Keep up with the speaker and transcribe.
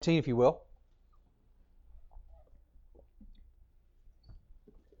If you will.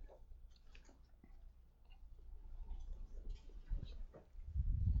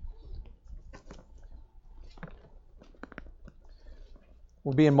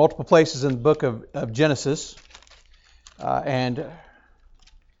 We'll be in multiple places in the book of Genesis. And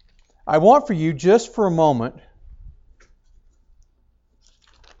I want for you, just for a moment,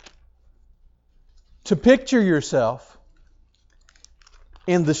 to picture yourself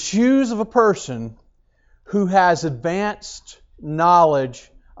in the shoes of a person who has advanced knowledge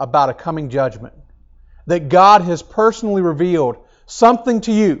about a coming judgment. That God has personally revealed something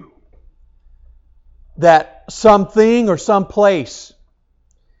to you, that something or some place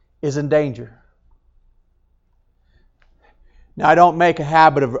is in danger. Now, I don't make a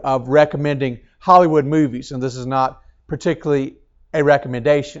habit of recommending Hollywood movies, and this is not particularly a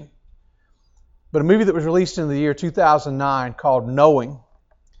recommendation. But a movie that was released in the year 2009 called Knowing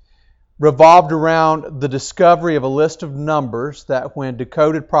revolved around the discovery of a list of numbers that, when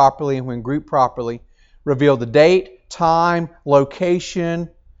decoded properly and when grouped properly, revealed the date, time,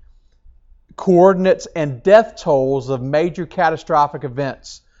 location, coordinates, and death tolls of major catastrophic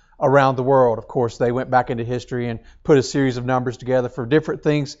events around the world. Of course, they went back into history and put a series of numbers together for different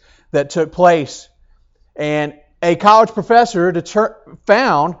things that took place. And a college professor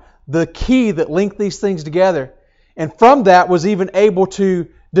found the key that linked these things together. And from that was even able to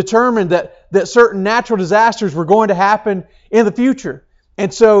determine that certain natural disasters were going to happen in the future.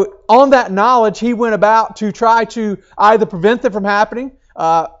 And so on that knowledge, he went about to try to either prevent them from happening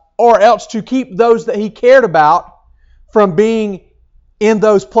or else to keep those that he cared about from being in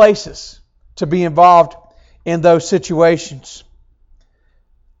those places, to be involved in those situations.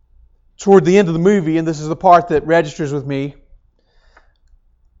 Toward the end of the movie, and this is the part that registers with me,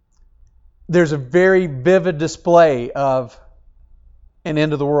 there's a very vivid display of an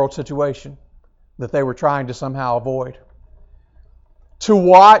end-of-the-world situation that they were trying to somehow avoid. To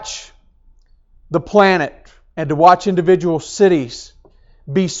watch the planet and to watch individual cities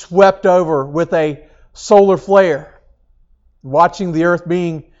be swept over with a solar flare, watching the earth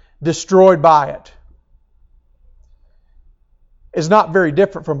being destroyed by it, is not very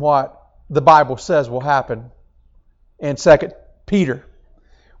different from what the Bible says will happen in 2 Peter.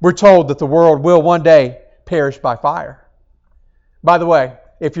 We're told that the world will one day perish by fire. By the way,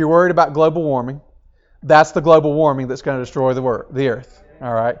 if you're worried about global warming, that's the global warming that's going to destroy the earth.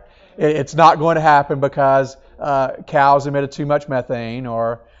 All right? It's not going to happen because cows emitted too much methane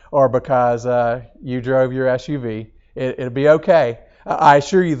or because you drove your SUV. It'll be okay. I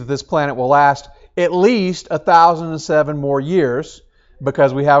assure you that this planet will last at least 1,007 more years,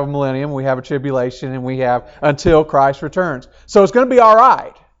 because we have a millennium, we have a tribulation, and we have until Christ returns. So it's going to be all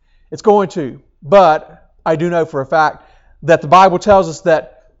right. It's going to. But I do know for a fact that the Bible tells us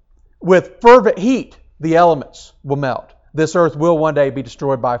that with fervent heat, the elements will melt. This earth will one day be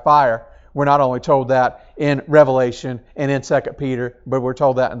destroyed by fire. We're not only told that in Revelation and in 2 Peter, but we're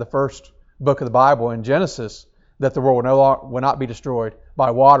told that in the first book of the Bible, in Genesis, that the world will not be destroyed by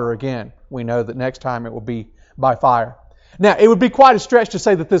water again. We know that next time it will be by fire. Now, it would be quite a stretch to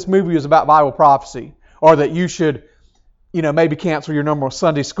say that this movie is about Bible prophecy, or that you should, maybe cancel your normal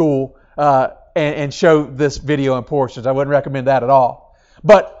Sunday school and show this video in portions. I wouldn't recommend that at all.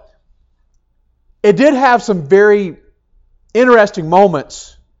 But it did have some very interesting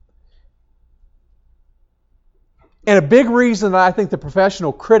moments. And a big reason that I think the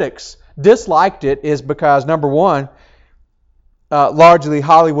professional critics disliked it is because, number one, largely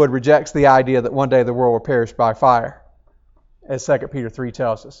Hollywood rejects the idea that one day the world will perish by fire, as 2 Peter 3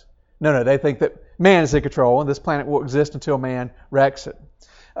 tells us. No, they think that man is in control and this planet will exist until man wrecks it.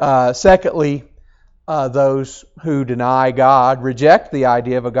 Secondly, those who deny God reject the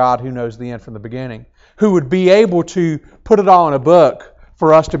idea of a God who knows the end from the beginning, who would be able to put it all in a book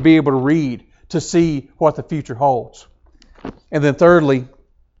for us to be able to read, to see what the future holds. And then thirdly,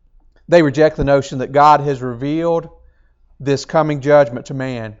 they reject the notion that God has revealed this coming judgment to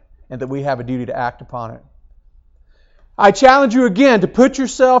man and that we have a duty to act upon it. I challenge you again to put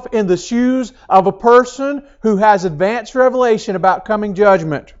yourself in the shoes of a person who has advanced revelation about coming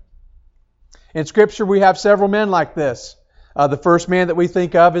judgment. In Scripture, we have several men like this. The first man that we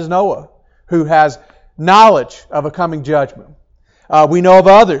think of is Noah, who has knowledge of a coming judgment. We know of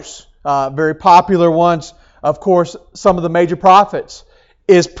others, very popular ones. Of course, some of the major prophets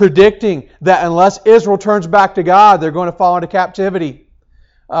is predicting that unless Israel turns back to God, they're going to fall into captivity.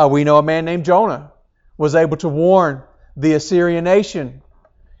 We know a man named Jonah was able to warn the Assyrian nation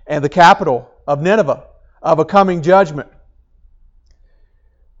and the capital of Nineveh of a coming judgment.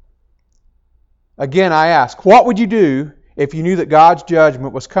 Again, I ask, what would you do if you knew that God's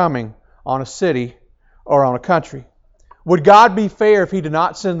judgment was coming on a city or on a country? Would God be fair if He did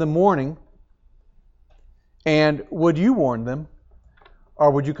not send them warning? And would you warn them?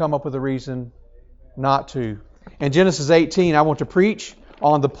 Or would you come up with a reason not to? In Genesis 18, I want to preach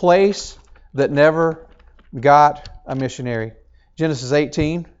on the place that never got a missionary. Genesis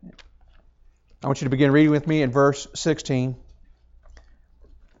 18, I want you to begin reading with me in verse 16.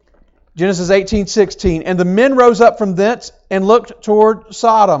 Genesis 18:16, and the men rose up from thence and looked toward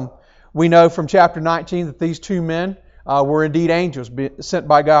Sodom. We know from chapter 19 that these two men were indeed angels sent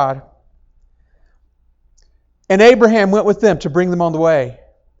by God. And Abraham went with them to bring them on the way.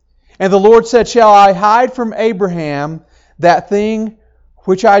 And the Lord said, shall I hide from Abraham that thing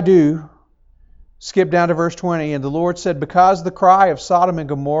which I do? Skip down to verse 20. And the Lord said, because the cry of Sodom and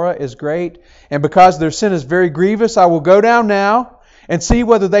Gomorrah is great, and because their sin is very grievous, I will go down now and see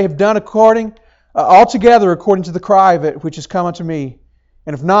whether they have done altogether according to the cry of it which is come unto me.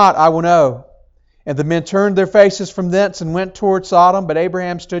 And if not, I will know. And the men turned their faces from thence and went toward Sodom, but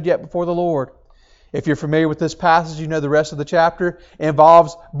Abraham stood yet before the Lord. If you're familiar with this passage, you know the rest of the chapter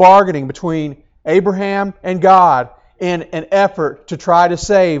involves bargaining between Abraham and God in an effort to try to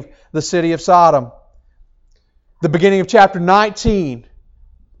save the city of Sodom. The beginning of chapter 19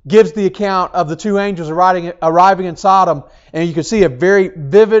 gives the account of the two angels arriving in Sodom, and you can see a very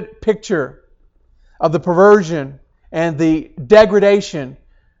vivid picture of the perversion and the degradation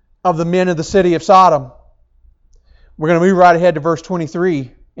of the men of the city of Sodom. We're going to move right ahead to verse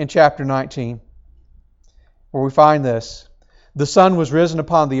 23 in chapter 19, where we find this. The sun was risen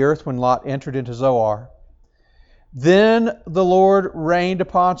upon the earth when Lot entered into Zoar. Then the Lord rained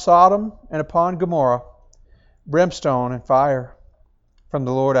upon Sodom and upon Gomorrah brimstone and fire from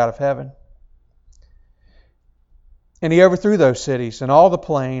the Lord out of heaven. And He overthrew those cities, and all the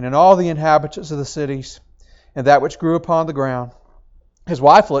plain, and all the inhabitants of the cities, and that which grew upon the ground. His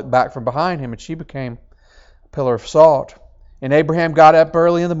wife looked back from behind him, and she became a pillar of salt. And Abraham got up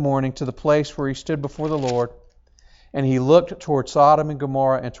early in the morning to the place where he stood before the Lord, and he looked toward Sodom and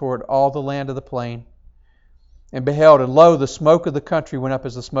Gomorrah and toward all the land of the plain, and beheld, and lo, the smoke of the country went up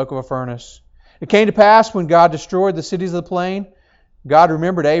as the smoke of a furnace. It came to pass, when God destroyed the cities of the plain, God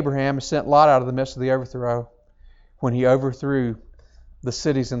remembered Abraham and sent Lot out of the midst of the overthrow, when He overthrew the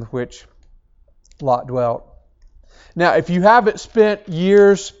cities in which Lot dwelt. Now, if you haven't spent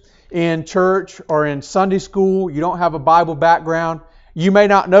years in church or in Sunday school, you don't have a Bible background, you may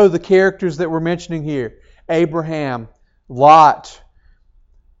not know the characters that we're mentioning here. Abraham, Lot.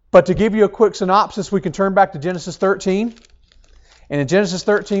 But to give you a quick synopsis, we can turn back to Genesis 13. And in Genesis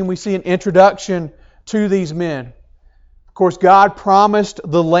 13, we see an introduction to these men. Of course, God promised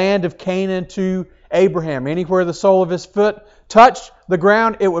the land of Canaan to Abraham. Anywhere the sole of his foot touched the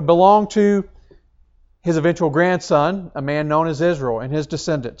ground, it would belong to his eventual grandson, a man known as Israel, and his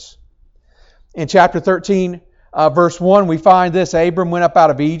descendants. In chapter 13, verse 1, we find this. Abram went up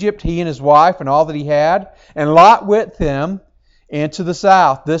out of Egypt, he and his wife and all that he had, and Lot with him into the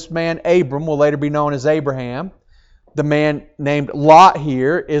south. This man, Abram, will later be known as Abraham. The man named Lot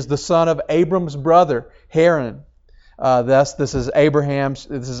here is the son of Abram's brother, Haran. Thus, this is Abram's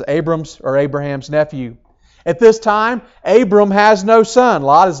nephew. At this time, Abram has no son.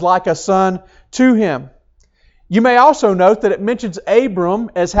 Lot is like a son to him. You may also note that it mentions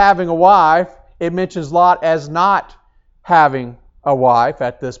Abram as having a wife. It mentions Lot as not having a wife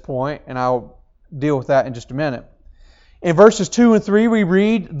at this point, and I'll deal with that in just a minute. In verses 2 and 3, we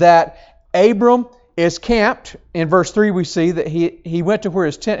read that Abram is camped. In verse 3, we see that he went to where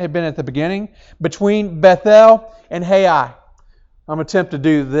his tent had been at the beginning, between Bethel and Hai. I'm going to attempt to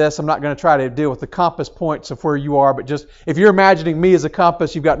do this. I'm not going to try to deal with the compass points of where you are, but just if you're imagining me as a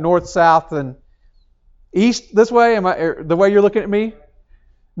compass, you've got north, south, and east this way. The way you're looking at me?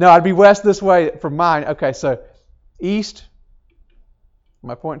 No, I'd be west this way from mine. Okay, so east. Am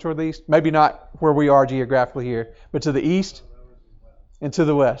I pointing toward the east? Maybe not where we are geographically here, but to the east and to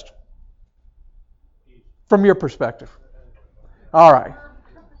the west. From your perspective. All right.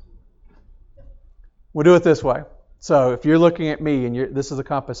 We'll do it this way. So if you're looking at me and this is a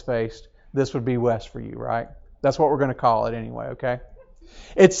compass faced, this would be west for you, right? That's what we're going to call it anyway, okay?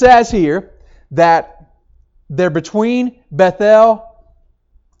 It says here that they're between Bethel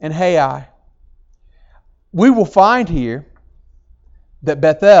and Hai. We will find here that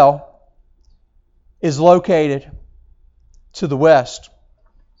Bethel is located to the west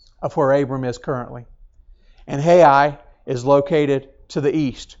of where Abram is currently. And Hai is located to the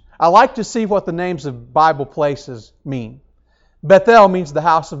east. I like to see what the names of Bible places mean. Bethel means the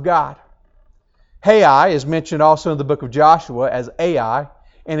house of God. Hai is mentioned also in the book of Joshua as Ai,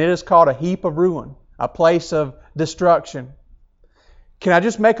 and it is called a heap of ruin, a place of destruction. Can I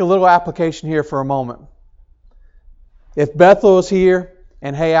just make a little application here for a moment? If Bethel is here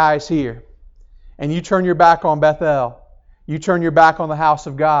and Hai is here, and you turn your back on Bethel, you turn your back on the house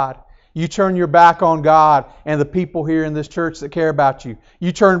of God, you turn your back on God and the people here in this church that care about you,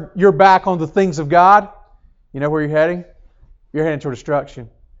 you turn your back on the things of God, you know where you're heading? You're heading toward destruction.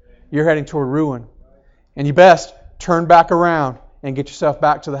 You're heading toward ruin. And you best turn back around and get yourself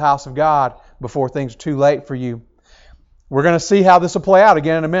back to the house of God before things are too late for you. We're going to see how this will play out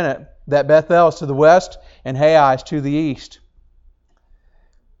again in a minute. That Bethel is to the west and Hai is to the east.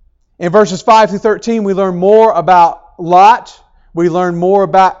 In verses 5 through 13, we learn more about Lot. We learn more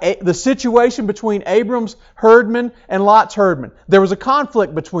about the situation between Abram's herdmen and Lot's herdmen. There was a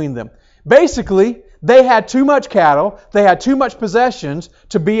conflict between them. Basically, they had too much cattle, they had too much possessions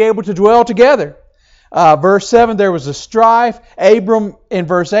to be able to dwell together. Verse 7, there was a strife. Abram, in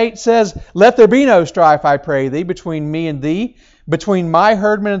verse 8, says, "Let there be no strife, I pray thee, between me and thee, between my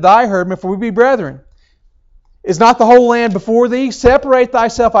herdmen and thy herdmen, for we be brethren. Is not the whole land before thee? Separate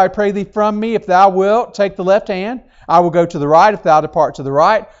thyself, I pray thee, from me. If thou wilt take the left hand, I will go to the right. If thou depart to the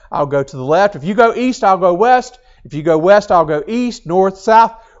right, I'll go to the left. If you go east, I'll go west. If you go west, I'll go east, north,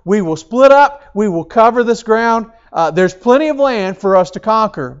 south. We will split up. We will cover this ground. There's plenty of land for us to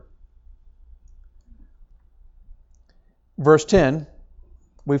conquer." Verse 10,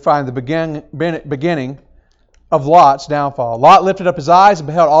 we find the beginning of Lot's downfall. Lot lifted up his eyes and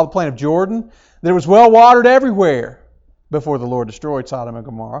beheld all the plain of Jordan, that it was well watered everywhere, before the Lord destroyed Sodom and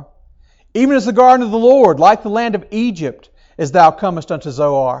Gomorrah. Even as the garden of the Lord, like the land of Egypt, as thou comest unto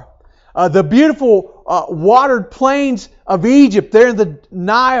Zoar. The beautiful watered plains of Egypt, there in the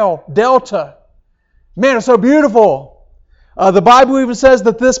Nile Delta. Man, it's so beautiful. The Bible even says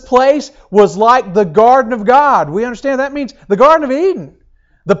that this place was like the garden of God. We understand that means the Garden of Eden.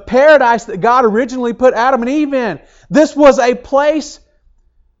 The paradise that God originally put Adam and Eve in. This was a place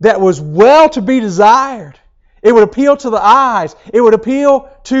that was well to be desired. It would appeal to the eyes. It would appeal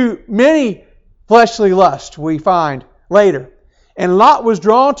to many fleshly lusts, we find later. And Lot was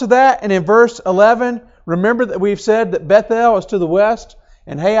drawn to that. And in verse 11, remember that we've said that Bethel is to the west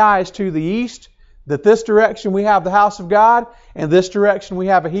and Hai is to the east. That this direction we have the house of God, and this direction we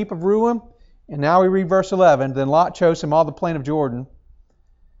have a heap of ruin. And now we read verse 11. Then Lot chose him all the plain of Jordan,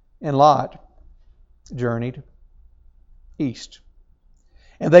 and Lot journeyed east.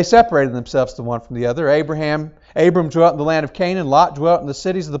 And they separated themselves the one from the other. Abram dwelt in the land of Canaan, Lot dwelt in the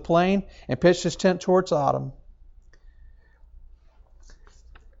cities of the plain, and pitched his tent toward Sodom.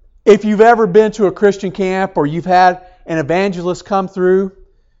 If you've ever been to a Christian camp, or you've had an evangelist come through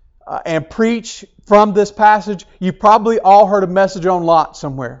and preach from this passage, you've probably all heard a message on Lot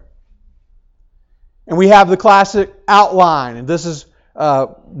somewhere. And we have the classic outline, and this is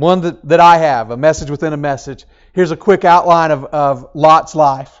one that I have, a message within a message. Here's a quick outline of Lot's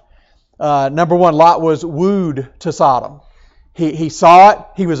life. Number one, Lot was wooed to Sodom. He saw it,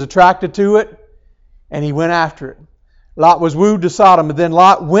 he was attracted to it, and he went after it. Lot was wooed to Sodom, and then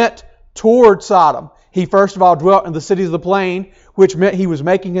Lot went toward Sodom. He first of all dwelt in the cities of the plain, which meant he was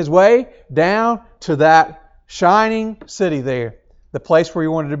making his way down to that shining city there, the place where he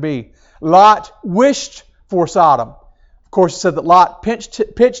wanted to be. Lot wished for Sodom. Of course, it said that Lot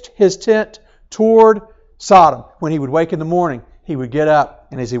pitched his tent toward Sodom. When he would wake in the morning, he would get up,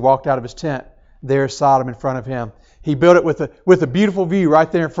 and as he walked out of his tent, there's Sodom in front of him. He built it with a beautiful view right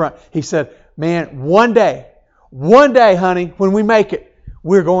there in front. He said, "Man, one day, honey, when we make it,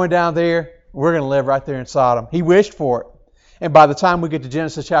 we're going down there. We're going to live right there in Sodom." He wished for it. And by the time we get to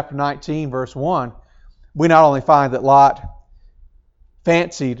Genesis chapter 19, verse 1, we not only find that Lot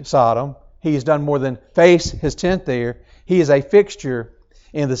fancied Sodom, he has done more than face his tent there. He is a fixture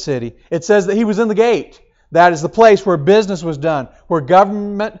in the city. It says that he was in the gate. That is the place where business was done, where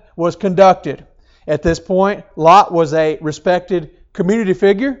government was conducted. At this point, Lot was a respected community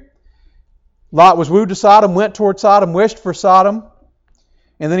figure. Lot was wooed to Sodom, went toward Sodom, wished for Sodom,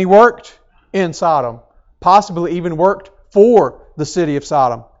 and then he worked in Sodom, possibly even worked for the city of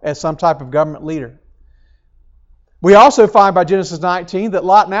Sodom as some type of government leader. We also find by Genesis 19 that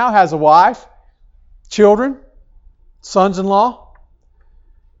Lot now has a wife, children, sons-in-law.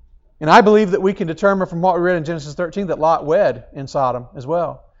 And I believe that we can determine from what we read in Genesis 13 that Lot wed in Sodom as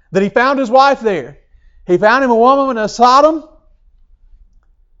well. That he found his wife there. He found him a woman in Sodom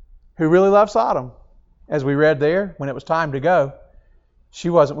who really loved Sodom. As we read there, when it was time to go,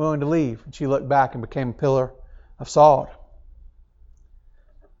 she wasn't willing to leave. She looked back and became a pillar of salt.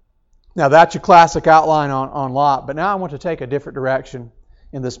 Now that's your classic outline on Lot. But now I want to take a different direction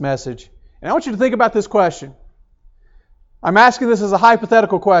in this message. And I want you to think about this question. I'm asking this as a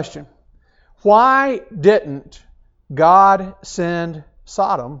hypothetical question. Why didn't God send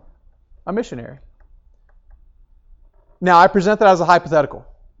Sodom a missionary? Now, I present that as a hypothetical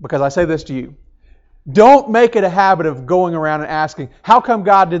because I say this to you. Don't make it a habit of going around and asking, how come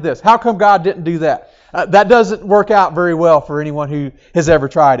God did this? How come God didn't do that? That doesn't work out very well for anyone who has ever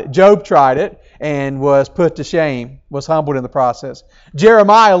tried it. Job tried it and was put to shame, was humbled in the process.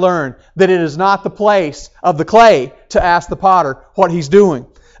 Jeremiah learned that it is not the place of the clay to ask the potter what he's doing.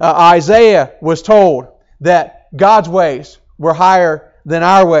 Isaiah was told that God's ways were higher than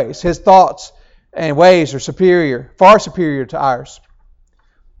our ways. His thoughts and ways are superior, far superior to ours.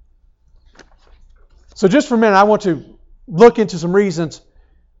 So just for a minute, I want to look into some reasons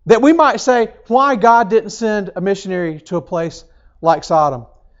that we might say why God didn't send a missionary to a place like Sodom.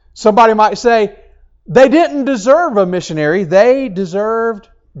 Somebody might say they didn't deserve a missionary, they deserved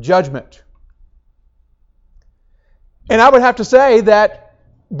judgment. And I would have to say that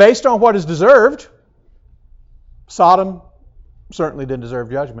based on what is deserved, Sodom certainly didn't deserve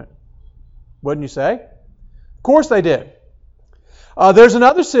judgment. Wouldn't you say? Of course they did. There's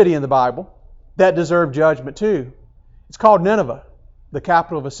another city in the Bible that deserved judgment too. It's called Nineveh, the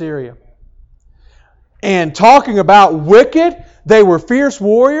capital of Assyria. And talking about wicked, they were fierce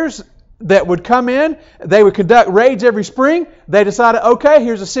warriors that would come in. They would conduct raids every spring. They decided, okay,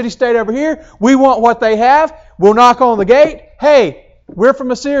 here's a city-state over here. We want what they have. We'll knock on the gate. Hey, we're from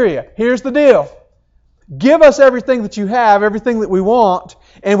Assyria. Here's the deal. Give us everything that you have, everything that we want,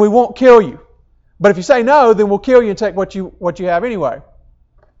 and we won't kill you. But if you say no, then we'll kill you and take what you have anyway.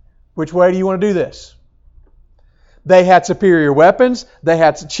 Which way do you want to do this? They had superior weapons, they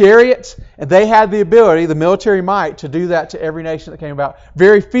had chariots, and they had the ability, the military might, to do that to every nation that came about.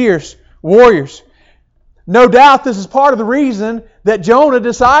 Very fierce warriors. No doubt this is part of the reason that Jonah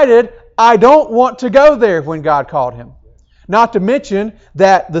decided, I don't want to go there when God called him. Not to mention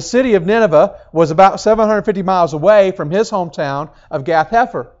that the city of Nineveh was about 750 miles away from his hometown of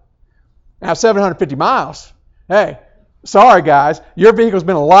Gath-Hepher. Now, 750 miles. Hey, sorry guys, your vehicle's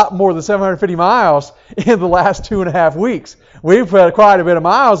been a lot more than 750 miles in the last 2.5 weeks. We've put quite a bit of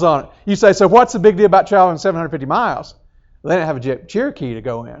miles on it. You say, so what's the big deal about traveling 750 miles? Well, they didn't have a Jeep Cherokee to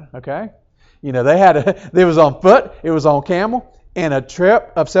go in, okay? You know, it was on foot, it was on camel, and a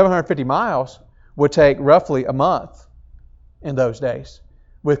trip of 750 miles would take roughly a month in those days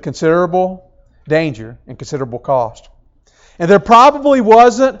with considerable danger and considerable cost. And there probably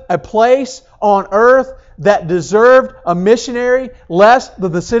wasn't a place on earth that deserved a missionary less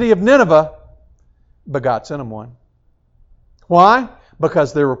than the city of Nineveh, but God sent them one. Why?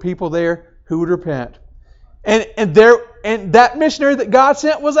 Because there were people there who would repent. And that missionary that God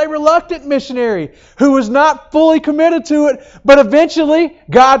sent was a reluctant missionary who was not fully committed to it, but eventually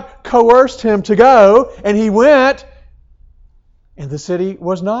God coerced him to go, and he went, and the city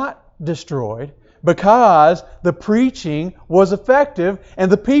was not destroyed because the preaching was effective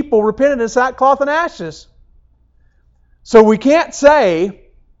and the people repented in sackcloth and ashes. So we can't say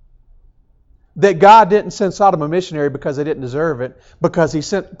that God didn't send Sodom a missionary because they didn't deserve it, because He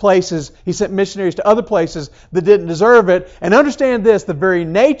sent missionaries to other places that didn't deserve it. And understand this, the very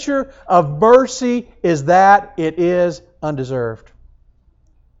nature of mercy is that it is undeserved.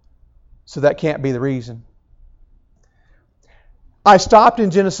 So that can't be the reason. I stopped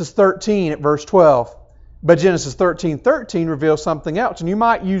in Genesis 13 at verse 12, but Genesis 13:13 reveals something else. And you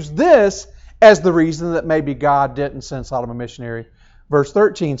might use this as the reason that maybe God didn't send Sodom a missionary. Verse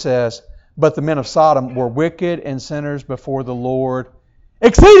 13 says, but the men of Sodom were wicked and sinners before the Lord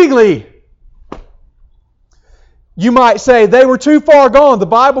exceedingly. You might say they were too far gone. The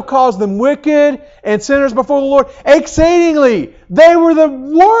Bible calls them wicked and sinners before the Lord exceedingly. They were the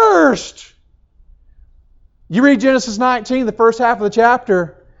worst. You read Genesis 19, the first half of the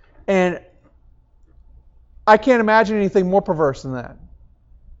chapter, and I can't imagine anything more perverse than that.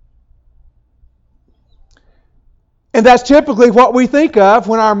 And that's typically what we think of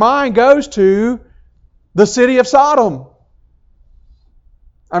when our mind goes to the city of Sodom.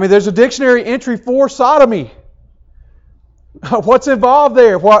 I mean, there's a dictionary entry for sodomy. What's involved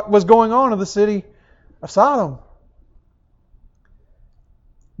there? What was going on in the city of Sodom?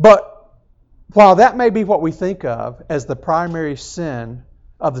 But while that may be what we think of as the primary sin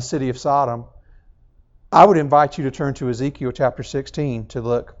of the city of Sodom, I would invite you to turn to Ezekiel chapter 16 to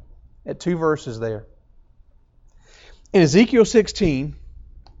look at 2 verses there. In Ezekiel 16,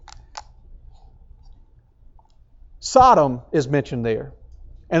 Sodom is mentioned there.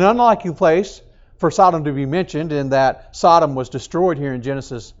 An unlikely place for Sodom to be mentioned in that Sodom was destroyed here in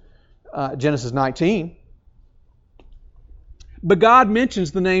Genesis 19. But God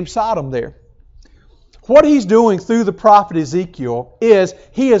mentions the name Sodom there. What he's doing through the prophet Ezekiel is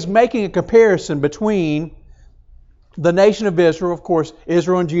he is making a comparison between the nation of Israel. Of course,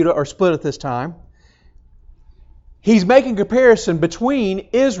 Israel and Judah are split at this time. He's making a comparison between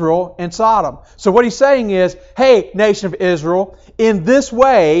Israel and Sodom. So what he's saying is, hey, nation of Israel, in this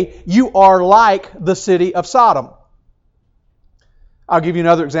way, you are like the city of Sodom. I'll give you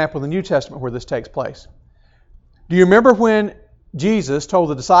another example in the New Testament where this takes place. Do you remember when Jesus told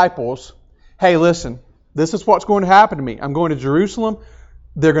the disciples, hey, listen, this is what's going to happen to me. I'm going to Jerusalem.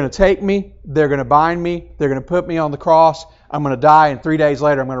 They're going to take me. They're going to bind me. They're going to put me on the cross. I'm going to die, and 3 days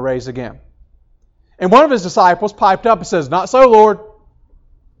later I'm going to rise again. And one of his disciples piped up and says, not so, Lord.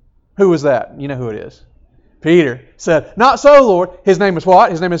 Who was that? You know who it is. Peter said, not so, Lord. His name is what?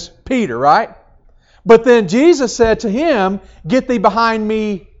 His name is Peter, right? But then Jesus said to him, get thee behind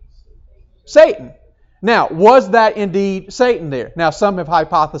me, Satan. Now, was that indeed Satan there? Now, some have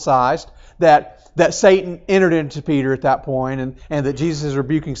hypothesized that Satan entered into Peter at that point and that Jesus is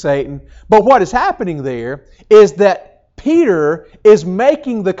rebuking Satan. But what is happening there is that Peter is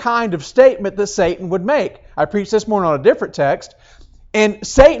making the kind of statement that Satan would make. I preached this morning on a different text. And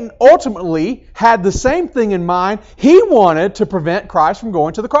Satan ultimately had the same thing in mind. He wanted to prevent Christ from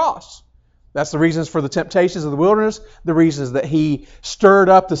going to the cross. That's the reasons for the temptations of the wilderness, the reasons that he stirred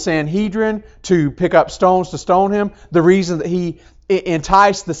up the Sanhedrin to pick up stones to stone him, the reason that he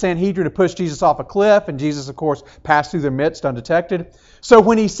enticed the Sanhedrin to push Jesus off a cliff, and Jesus, of course, passed through their midst undetected. So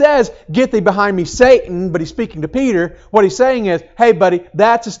when he says, get thee behind me, Satan, but he's speaking to Peter, what he's saying is, hey, buddy,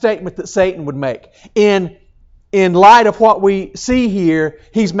 that's a statement that Satan would make. In light of what we see here,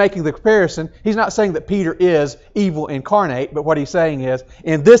 he's making the comparison. He's not saying that Peter is evil incarnate, but what he's saying is,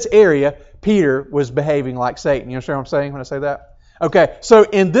 in this area, Peter was behaving like Satan. You understand what I'm saying when I say that? Okay, so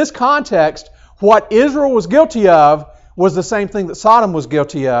in this context, what Israel was guilty of was the same thing that Sodom was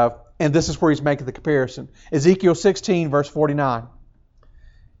guilty of, and this is where he's making the comparison. Ezekiel 16, verse 49.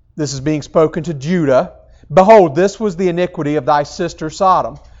 This is being spoken to Judah. Behold, this was the iniquity of thy sister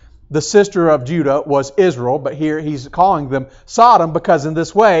Sodom. The sister of Judah was Israel, but here he's calling them Sodom because in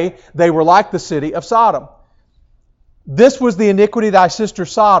this way they were like the city of Sodom. This was the iniquity of thy sister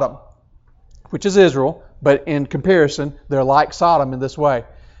Sodom, which is Israel, but in comparison, they're like Sodom in this way.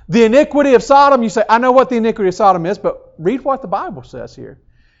 The iniquity of Sodom, you say, I know what the iniquity of Sodom is, but read what the Bible says here.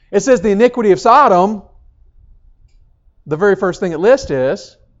 It says the iniquity of Sodom, the very first thing it lists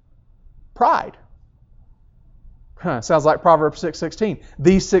is pride. Sounds like Proverbs 6:16.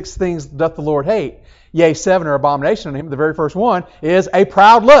 These 6 things doth the Lord hate. Yea, 7 are abomination unto him. The very first one is a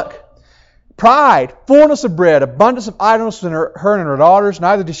proud look. Pride, fullness of bread, abundance of idleness in her and her daughters.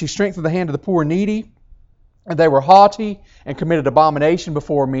 Neither did she strengthen the hand of the poor and needy. And they were haughty and committed abomination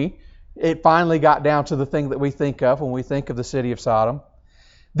before me. It finally got down to the thing that we think of when we think of the city of Sodom.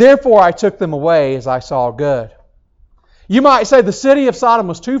 Therefore I took them away as I saw good. You might say the city of Sodom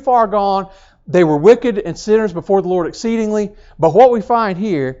was too far gone. They were wicked and sinners before the Lord exceedingly. But what we find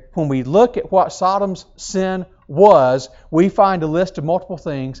here, when we look at what Sodom's sin was, we find a list of multiple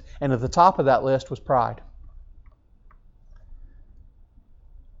things, and at the top of that list was pride.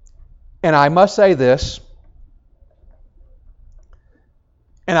 And I must say this,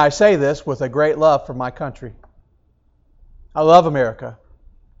 and I say this with a great love for my country. I love America.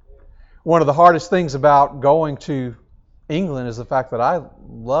 One of the hardest things about going to England is the fact that I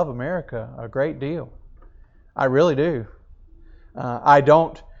love America a great deal. I really do. I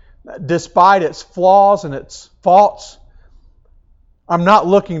don't, despite its flaws and its faults, I'm not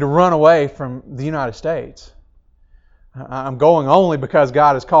looking to run away from the United States. I'm going only because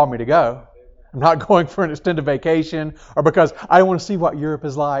God has called me to go. I'm not going for an extended vacation or because I want to see what Europe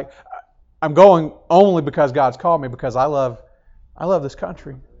is like. I'm going only because God's called me, because I love this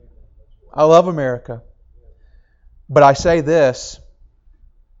country. I love America. But I say this,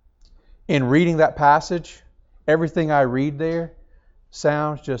 in reading that passage, everything I read there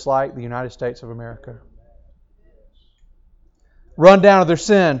sounds just like the United States of America. Rundown of their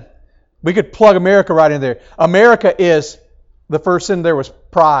sin. We could plug America right in there. America is, the first sin there was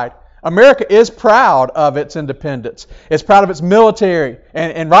pride. America is proud of its independence. It's proud of its military,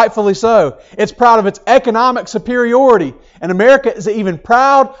 and rightfully so. It's proud of its economic superiority. And America is even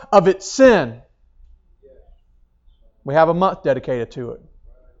proud of its sin. We have a month dedicated to it.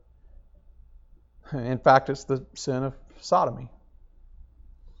 In fact, it's the sin of sodomy.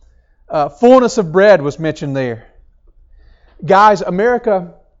 Fullness of bread was mentioned there. Guys,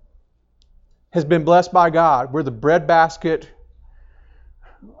 America has been blessed by God. We're the breadbasket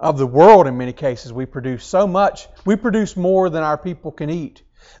of the world in many cases. We produce so much. We produce more than our people can eat.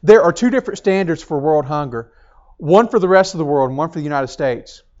 There are 2 different standards for world hunger. One for the rest of the world and one for the United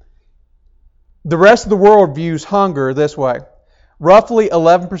States. The rest of the world views hunger this way. Roughly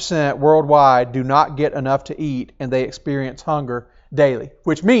 11% worldwide do not get enough to eat, and they experience hunger daily,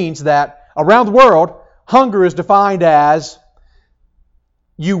 which means that around the world, hunger is defined as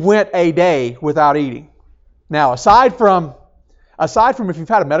you went a day without eating. Now, aside from if you've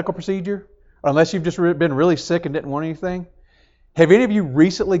had a medical procedure, or unless you've just been really sick and didn't want anything, have any of you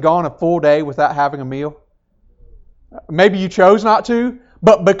recently gone a full day without having a meal? Maybe you chose not to,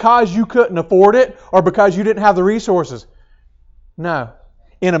 but because you couldn't afford it or because you didn't have the resources. No.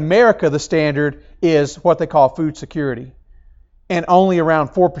 In America, the standard is what they call food security. And only around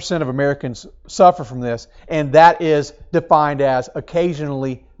 4% of Americans suffer from this. And that is defined as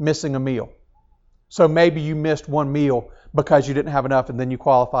occasionally missing a meal. So maybe you missed one meal because you didn't have enough, and then you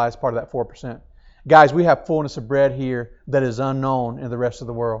qualify as part of that 4%. Guys, we have fullness of bread here that is unknown in the rest of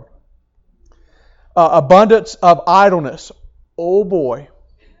the world. Abundance of idleness. Oh boy.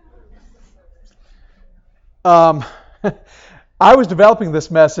 I was developing this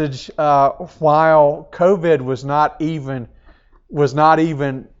message while COVID was not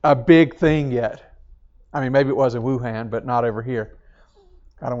even a big thing yet. I mean, maybe it was in Wuhan, but not over here.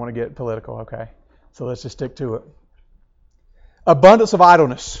 I don't want to get political, okay? So let's just stick to it. Abundance of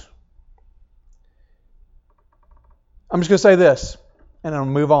idleness. I'm just going to say this, and I'm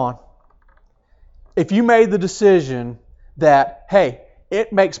going to move on. If you made the decision that, hey,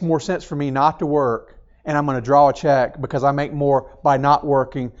 it makes more sense for me not to work, and I'm going to draw a check because I make more by not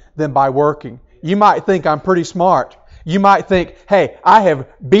working than by working, you might think I'm pretty smart. You might think, hey, I have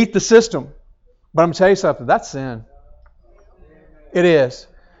beat the system. But I'm going to tell you something, that's sin. It is.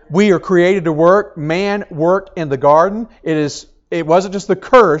 We are created to work. Man worked in the garden. It wasn't just the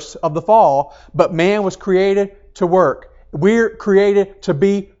curse of the fall, but man was created to work. We're created to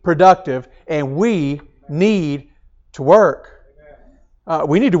be productive, and we need to work.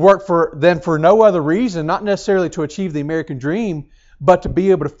 We need to work for no other reason, not necessarily to achieve the American dream, but to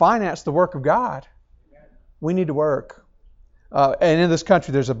be able to finance the work of God. We need to work. And in this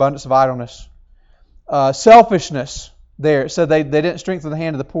country, there's abundance of idleness. Selfishness there. It said they didn't strengthen the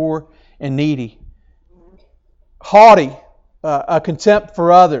hand of the poor and needy. Haughty, a contempt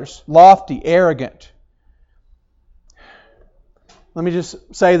for others. Lofty, arrogant. Let me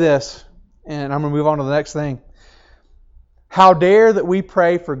just say this, and I'm going to move on to the next thing. How dare that we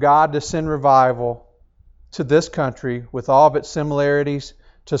pray for God to send revival to this country with all of its similarities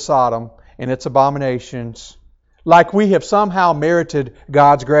to Sodom and its abominations, like we have somehow merited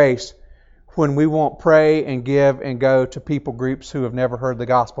God's grace, when we won't pray and give and go to people groups who have never heard the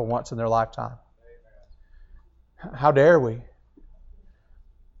gospel once in their lifetime. How dare we?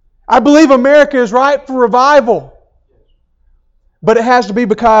 I believe America is ripe for revival. But it has to be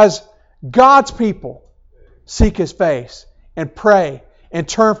because God's people seek His face and pray and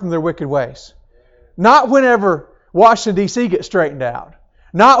turn from their wicked ways. Not whenever Washington, D.C. gets straightened out.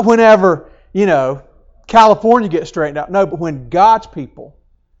 Not whenever, California gets straightened out. No, but when God's people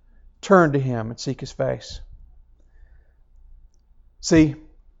turn to Him and seek His face. See,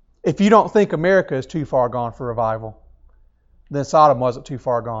 if you don't think America is too far gone for revival, then Sodom wasn't too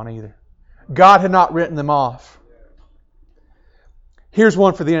far gone either. God had not written them off. Here's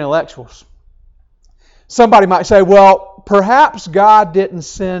one for the intellectuals. Somebody might say, well, perhaps God didn't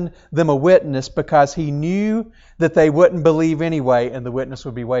send them a witness because He knew that they wouldn't believe anyway and the witness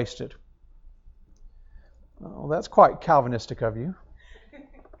would be wasted. Well, that's quite Calvinistic of you.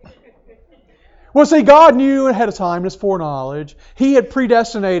 Well, see, God knew ahead of time, His foreknowledge. He had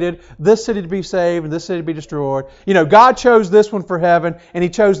predestinated this city to be saved and this city to be destroyed. God chose this one for heaven and He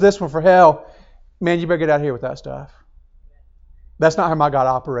chose this one for hell. Man, you better get out of here with that stuff. That's not how my God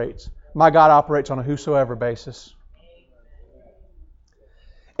operates. My God operates on a whosoever basis.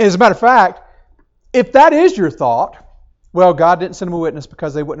 And as a matter of fact, if that is your thought, well, God didn't send them a witness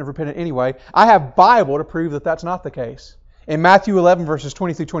because they wouldn't have repented anyway. I have Bible to prove that that's not the case. In Matthew 11, verses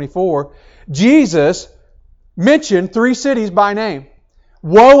 20 through 24, Jesus mentioned 3 cities by name.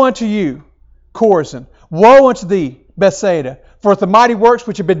 Woe unto you, Chorazin. Woe unto thee, Bethsaida. For if the mighty works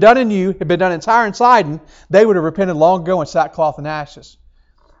which have been done in you had been done in Tyre and Sidon, they would have repented long ago in sackcloth and ashes.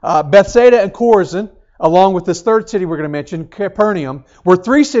 Bethsaida and Chorazin, along with this third city we're going to mention, Capernaum, were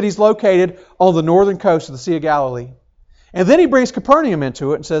 3 cities located on the northern coast of the Sea of Galilee. And then he brings Capernaum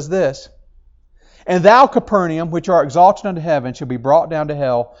into it and says this, And thou, Capernaum, which art exalted unto heaven, shall be brought down to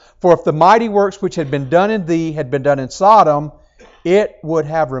hell. For if the mighty works which had been done in thee had been done in Sodom, it would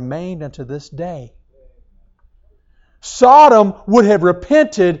have remained unto this day. Sodom would have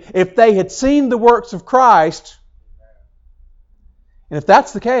repented if they had seen the works of Christ. And if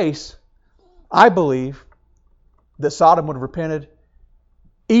that's the case, I believe that Sodom would have repented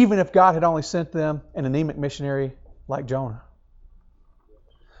even if God had only sent them an anemic missionary like Jonah.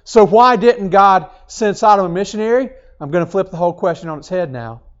 So why didn't God send Sodom a missionary? I'm going to flip the whole question on its head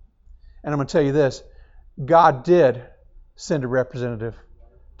now. And I'm going to tell you this. God did send a representative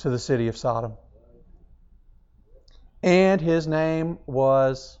to the city of Sodom. And his name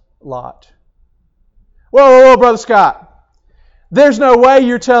was Lot. Whoa, Brother Scott. There's no way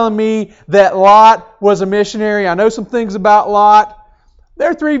you're telling me that Lot was a missionary. I know some things about Lot. There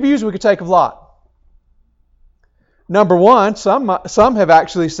are 3 views we could take of Lot. Number one, some have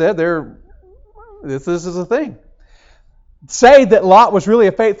actually said this is a thing. Say that Lot was really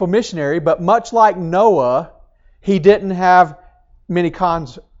a faithful missionary, but much like Noah, he didn't have many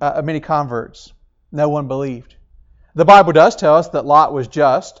converts. No one believed. The Bible does tell us that Lot was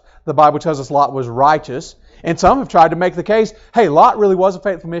just. The Bible tells us Lot was righteous. And some have tried to make the case, hey, Lot really was a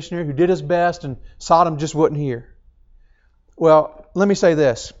faithful missionary who did his best and Sodom just wouldn't hear. Well, let me say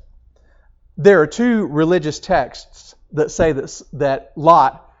this. There are 2 religious texts that say that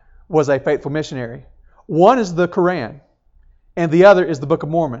Lot was a faithful missionary. One is the Quran, and the other is the Book of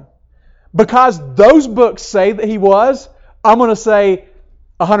Mormon. Because those books say that he was, I'm going to say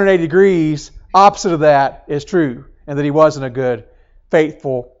 180 degrees opposite of that is true, and that he wasn't a good,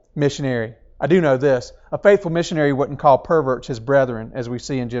 faithful missionary. I do know this. A faithful missionary wouldn't call perverts his brethren, as we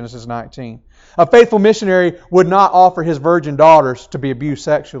see in Genesis 19. A faithful missionary would not offer his virgin daughters to be abused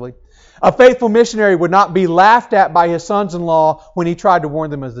sexually. A faithful missionary would not be laughed at by his sons-in-law when he tried to warn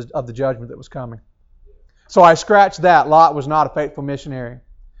them of the judgment that was coming. So I scratched that. Lot was not a faithful missionary.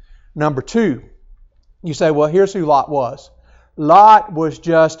 Number 2, you say, well, here's who Lot was. Lot was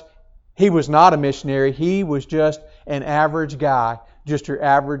he was not a missionary. He was just an average guy, just your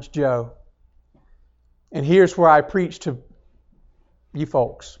average Joe. And here's where I preach to you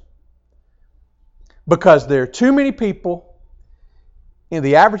folks. Because there are too many people in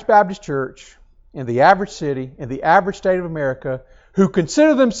the average Baptist church, in the average city, in the average state of America, who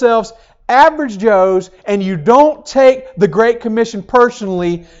consider themselves average Joes, and you don't take the Great Commission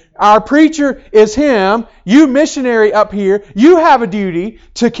personally. Our preacher is him. You missionary up here, you have a duty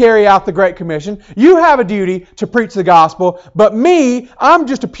to carry out the Great Commission. You have a duty to preach the gospel. But me, I'm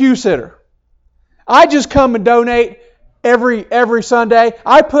just a pew sitter. I just come and donate every Sunday.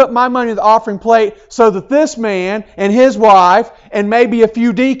 I put my money in the offering plate so that this man and his wife and maybe a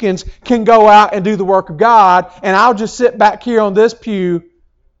few deacons can go out and do the work of God, and I'll just sit back here on this pew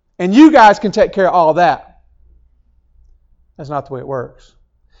and you guys can take care of all that. That's not the way it works.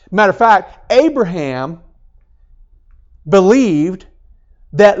 Matter of fact, Abraham believed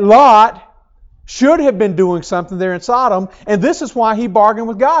that Lot should have been doing something there in Sodom, and this is why he bargained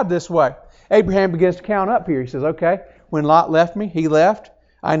with God this way. Abraham begins to count up here. He says, okay, when Lot left me, he left.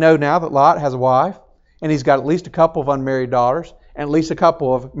 I know now that Lot has a wife, and he's got at least a couple of unmarried daughters, and at least a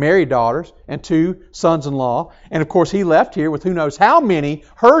couple of married daughters, and 2 sons-in-law. And of course, he left here with who knows how many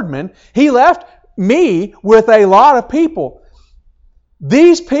herdmen. He left me with a lot of people.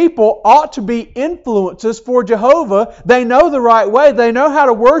 These people ought to be influences for Jehovah. They know the right way. They know how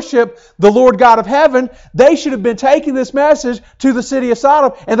to worship the Lord God of heaven. They should have been taking this message to the city of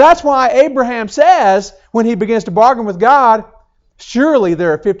Sodom. And that's why Abraham says, when he begins to bargain with God, surely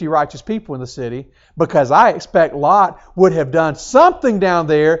there are 50 righteous people in the city, because I expect Lot would have done something down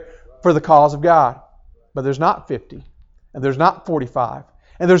there for the cause of God. But there's not 50, and there's not 45,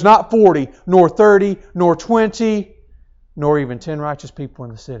 and there's not 40, nor 30, nor 20, nor even 10 righteous people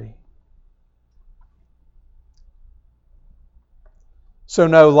in the city. So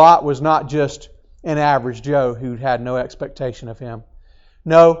no, Lot was not just an average Joe who had no expectation of him.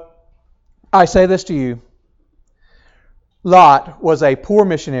 No, I say this to you. Lot was a poor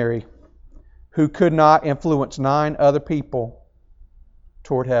missionary who could not influence 9 other people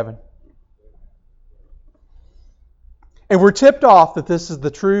toward heaven. And we're tipped off that this is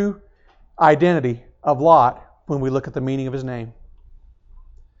the true identity of Lot when we look at the meaning of his name.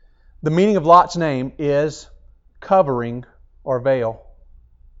 The meaning of Lot's name is covering or veil.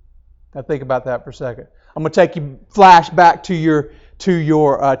 Now think about that for a second. I'm going to take you flash back to your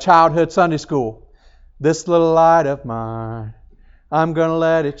childhood Sunday school. This little light of mine, I'm going to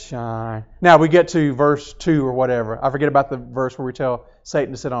let it shine. Now we get to verse 2 or whatever. I forget about the verse where we tell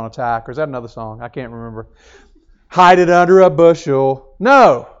Satan to sit on a tack. Or is that another song? I can't remember. Hide it under a bushel.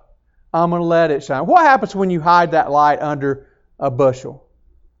 No. I'm going to let it shine. What happens when you hide that light under a bushel?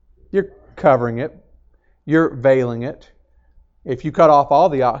 You're covering it. You're veiling it. If you cut off all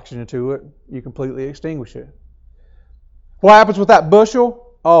the oxygen to it, you completely extinguish it. What happens with that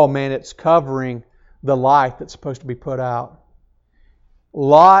bushel? Oh man, it's covering the light that's supposed to be put out.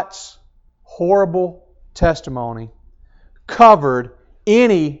 Lot's horrible testimony covered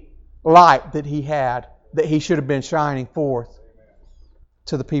any light that he had that he should have been shining forth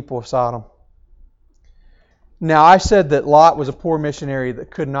to the people of Sodom. Now, I said that Lot was a poor missionary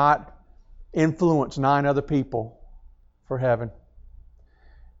that could not influence 9 other people for heaven.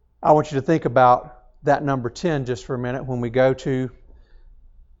 I want you to think about that number 10 just for a minute when we go to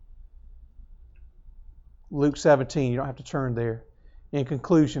Luke 17. You don't have to turn there. In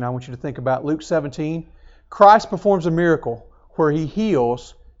conclusion, I want you to think about Luke 17. Christ performs a miracle where he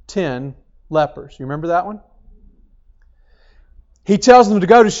heals 10 lepers. You remember that one? He tells them to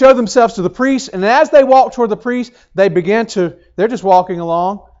go to show themselves to the priest, and as they walk toward the priest, they're just walking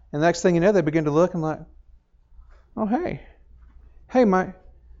along, and the next thing you know, they begin to look and like, oh, hey,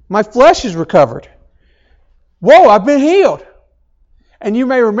 my flesh is recovered. Whoa, I've been healed. And you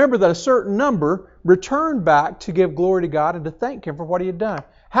may remember that a certain number returned back to give glory to God and to thank Him for what He had done.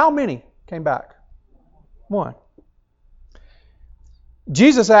 How many came back? 1.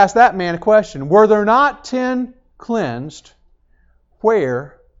 Jesus asked that man a question. Were there not 10 cleansed?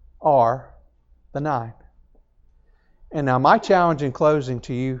 Where are the 9? And now my challenge in closing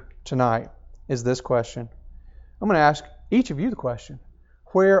to you tonight is this question. I'm going to ask each of you the question.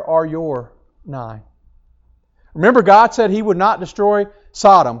 Where are your 9? Remember, God said He would not destroy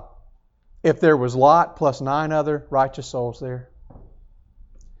Sodom if there was Lot plus 9 other righteous souls there.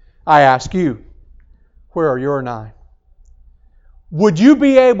 I ask you, where are your 9? Would you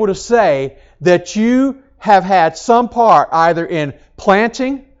be able to say that you have had some part either in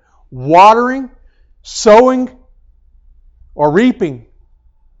planting, watering, sowing, or reaping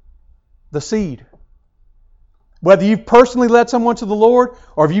the seed? Whether you've personally led someone to the Lord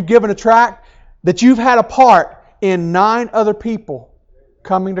or if you've given a tract, that you've had a part in 9 other people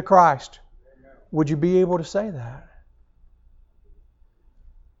coming to Christ. Would you be able to say that?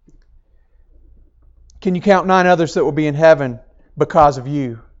 Can you count 9 others that will be in heaven because of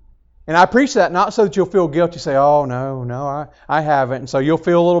you? And I preach that not so that you'll feel guilty, say, oh, no, I haven't. And so you'll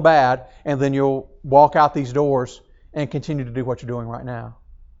feel a little bad, and then you'll walk out these doors and continue to do what you're doing right now.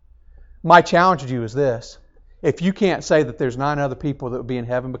 My challenge to you is this. If you can't say that there's 9 other people that will be in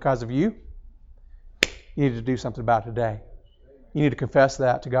heaven because of you, you need to do something about it today. You need to confess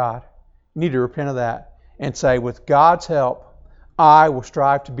that to God. You need to repent of that and say, with God's help, I will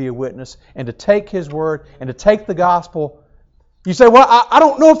strive to be a witness and to take His word and to take the gospel. You say, well, I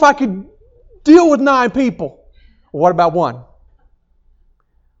don't know if I could deal with 9 people. Well, what about 1?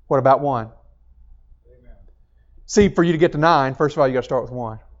 What about 1? Amen. See, for you to get to 9, first of all, you got to start with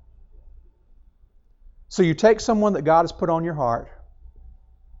 1. So you take someone that God has put on your heart,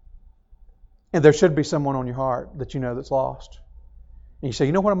 and there should be someone on your heart that you know that's lost. And you say,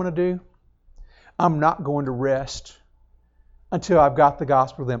 you know what I'm going to do? I'm not going to rest until I've got the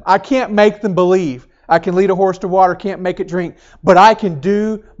gospel to them. I can't make them believe. I can lead a horse to water, can't make it drink. But I can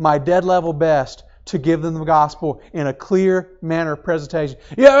do my dead level best to give them the gospel in a clear manner of presentation.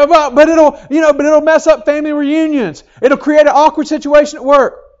 Yeah, but it'll mess up family reunions. It'll create an awkward situation at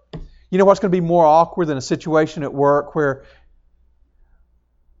work. You know what's going to be more awkward than a situation at work where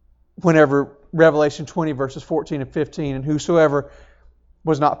whenever Revelation 20 verses 14 and 15, and whosoever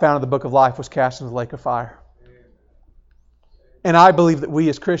was not found in the book of life was cast into the lake of fire. And I believe that we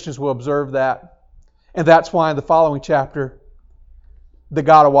as Christians will observe that. And that's why in the following chapter, that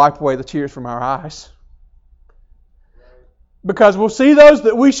God will wipe away the tears from our eyes. Because we'll see those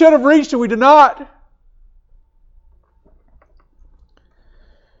that we should have reached and we did not.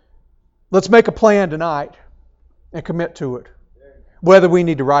 Let's make a plan tonight and commit to it. Whether we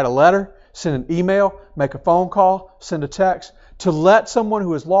need to write a letter, send an email, make a phone call, send a text, to let someone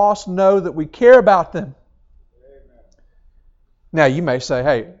who is lost know that we care about them. Now you may say,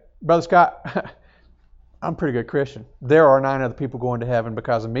 hey, Brother Scott, I'm a pretty good Christian. There are 9 other people going to heaven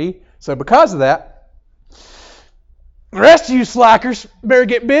because of me. So because of that, the rest of you slackers better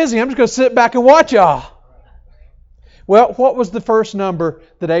get busy. I'm just going to sit back and watch y'all. Well, what was the first number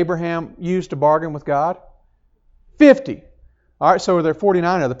that Abraham used to bargain with God? 50. All right, so are there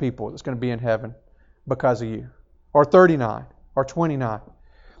 49 other people that's going to be in heaven because of you? Or 39? Or 29?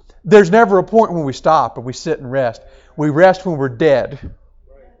 There's never a point when we stop and we sit and rest. We rest when we're dead.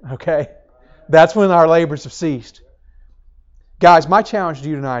 Okay? That's when our labors have ceased. Guys, my challenge to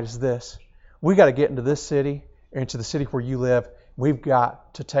you tonight is this. We've got to get into this city, or into the city where you live. We've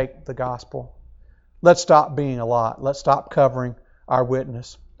got to take the gospel. Let's stop being a lot. Let's stop covering our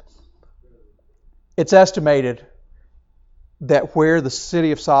witness. It's estimated that where the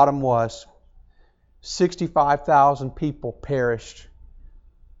city of Sodom was, 65,000 people perished.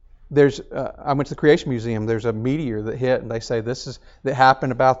 I went to the Creation Museum. There's a meteor that hit, and they say that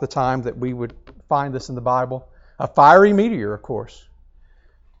happened about the time that we would find this in the Bible. A fiery meteor, of course.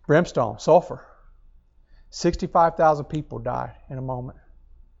 Brimstone, sulfur. 65,000 people died in a moment.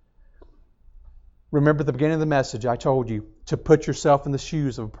 Remember at the beginning of the message, I told you to put yourself in the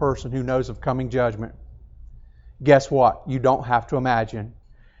shoes of a person who knows of coming judgment. Guess what? You don't have to imagine.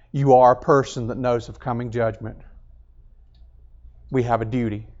 You are a person that knows of coming judgment. We have a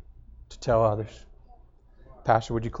duty to tell others. Pastor, would you close?